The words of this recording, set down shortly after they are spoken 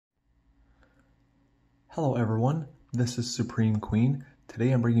Hello everyone, this is Supreme Queen.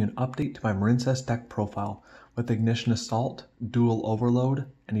 Today I'm bringing you an update to my Marincess deck profile. With Ignition Assault, Dual Overload,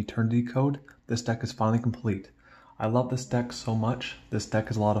 and Eternity Code, this deck is finally complete. I love this deck so much. This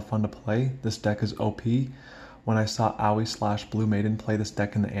deck is a lot of fun to play. This deck is OP. When I saw Aoi/Blue Maiden play this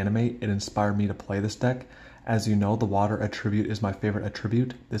deck in the anime, it inspired me to play this deck. As you know, the Water attribute is my favorite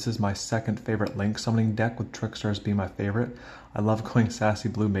attribute. This is my second favorite Link summoning deck, with Trickstars being my favorite. I love going Sassy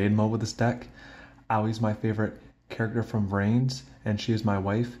Blue Maiden mode with this deck. Aoi's my favorite character from Marincess, and she is my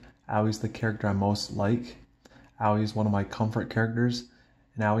wife. Aoi's the character I most like. Aoi is one of my comfort characters,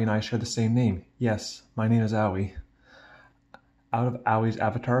 and Aoi and I share the same name. Yes, my name is Aoi. Out of Aoi's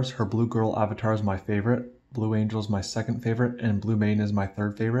avatars, her Blue Girl avatar is my favorite, Blue Angel is my second favorite, and Blue Maiden is my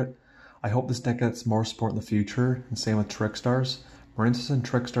third favorite. I hope this deck gets more support in the future, and same with Trickstars. Marincess and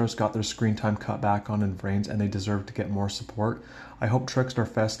Trickstars got their screen time cut back on in Vrains, and they deserve to get more support. I hope Trickstar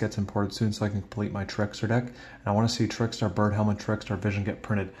Fest gets imported soon so I can complete my Trickstar deck, and I want to see Trickstar Birdhelm and Trickstar Vision get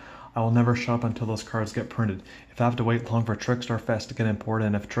printed. I will never shut up until those cards get printed. If I have to wait long for Trickstar Fest to get imported,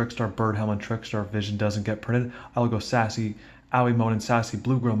 and if Trickstar Birdhelm and Trickstar Vision doesn't get printed, I will go Sassy Aoi mode and Sassy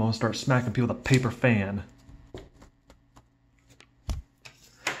Blue Girl mode and start smacking people with a paper fan.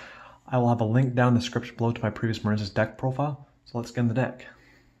 I will have a link down in the description below to my previous Marincess deck profile, so let's get in the deck.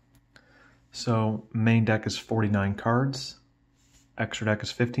 So main deck is 49 cards, extra deck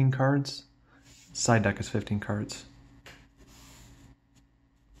is 15 cards, side deck is 15 cards.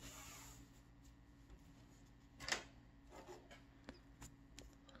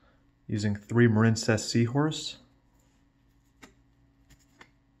 Using 3 Marincess Seahorse,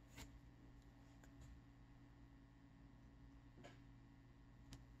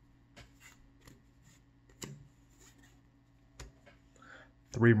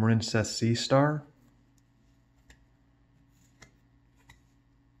 three Marincess Sea Star,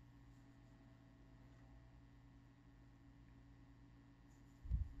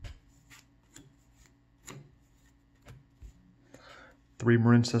 three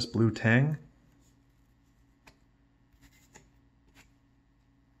Marincess Blue Tang,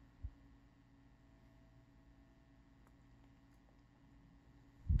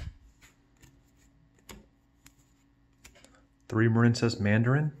 three Marincess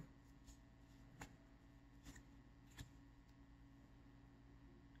Mandarin,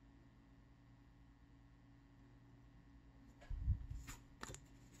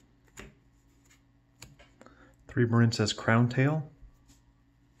 three Marincess Crown Tail,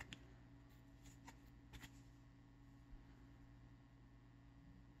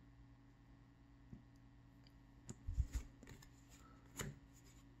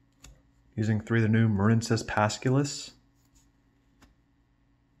 using 3 of the new Marincess Pasculus.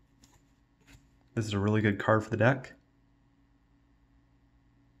 This is a really good card for the deck.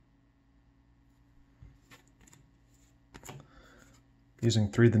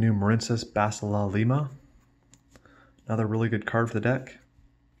 Using 3 of the new Marincess Basila Lima. Another really good card for the deck.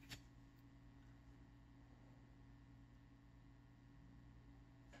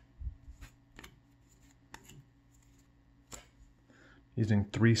 Using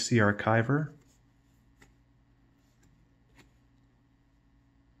 3 Sea Archiver.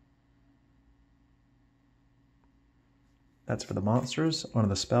 That's for the monsters. One of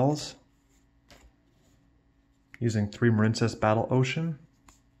the spells. Using 3 Marincess Battle Ocean.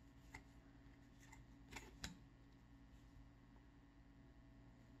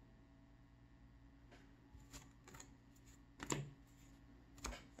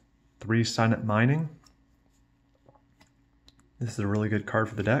 Three Silent Mining. This is a really good card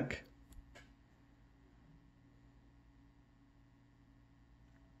for the deck.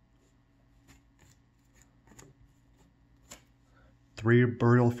 Three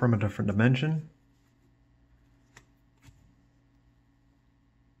Burial from a Different Dimension.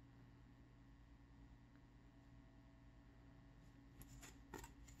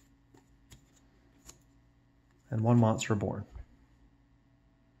 And 1 Monster Reborn.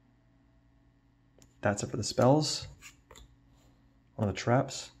 That's it for the spells. On the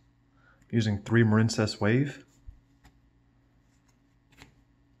traps, using 3 Marincess Wave.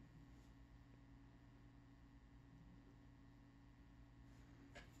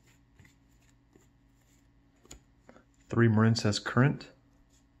 Three Marincess Current.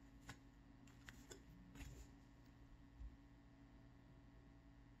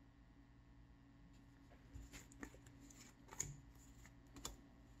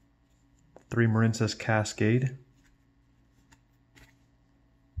 Three Marincess Cascade.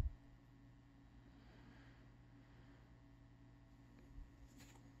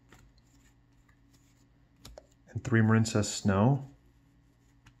 And 3 Marincess Snow.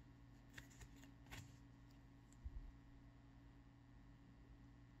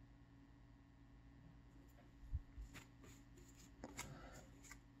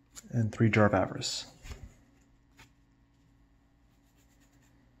 and 3 Jar of Avarice.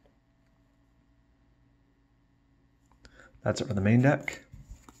 That's it for the main deck.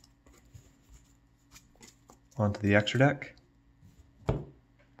 On to the extra deck.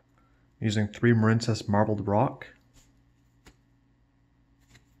 Using 3 Marincess Marbled Rock.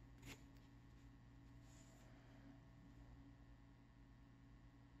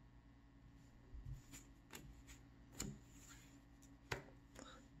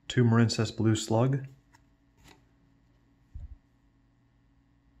 Two Marincess Blue Slug.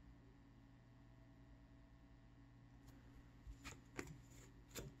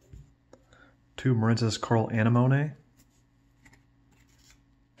 Two Marincess Coral Anemone.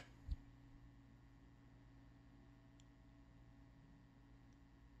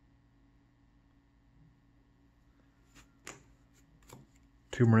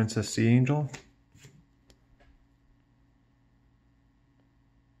 Two Marincess Sea Angel.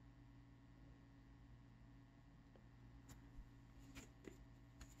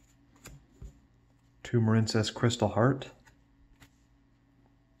 Two Marincess Crystal Heart.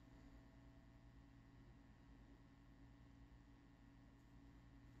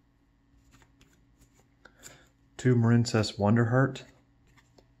 Two Marincess Wonder Heart.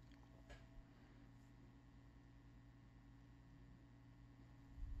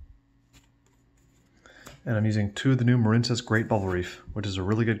 And I'm using 2 of the new Marincess Great Bubble Reef, which is a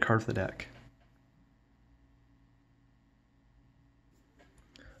really good card for the deck.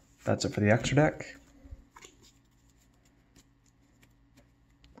 That's it for the extra deck.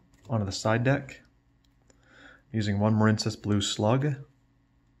 Onto the side deck. Using 1 Marincess Blue Slug.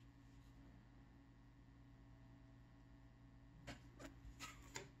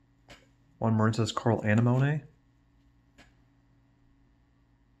 One Marincess Coral Anemone.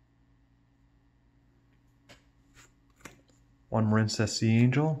 One Marincess Sea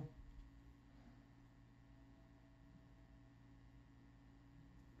Angel.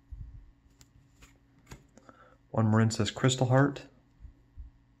 One Marincess Crystal Heart.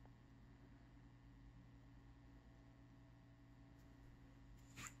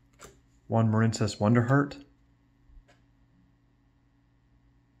 One Marincess Wonder Heart.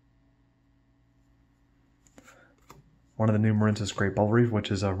 One of the new Marincess Great Bubble Reef,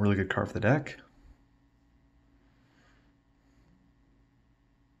 which is a really good card for the deck.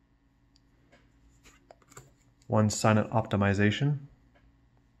 One Silent Optimization.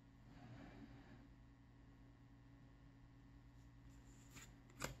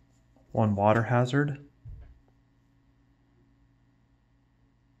 One Water Hazard.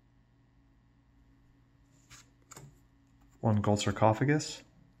 One Gold Sarcophagus.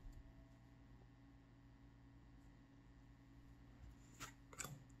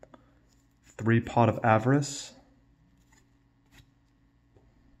 Three Pot of Avarice.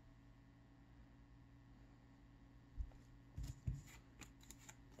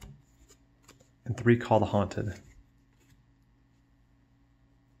 And 3 Call the Haunted.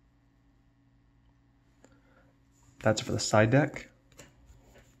 That's for the side deck.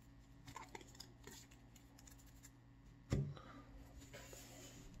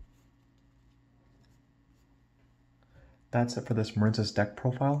 That's it for this Marincess deck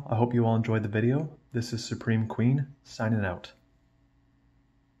profile. I hope you all enjoyed the video. This is Supreme Queen, signing out.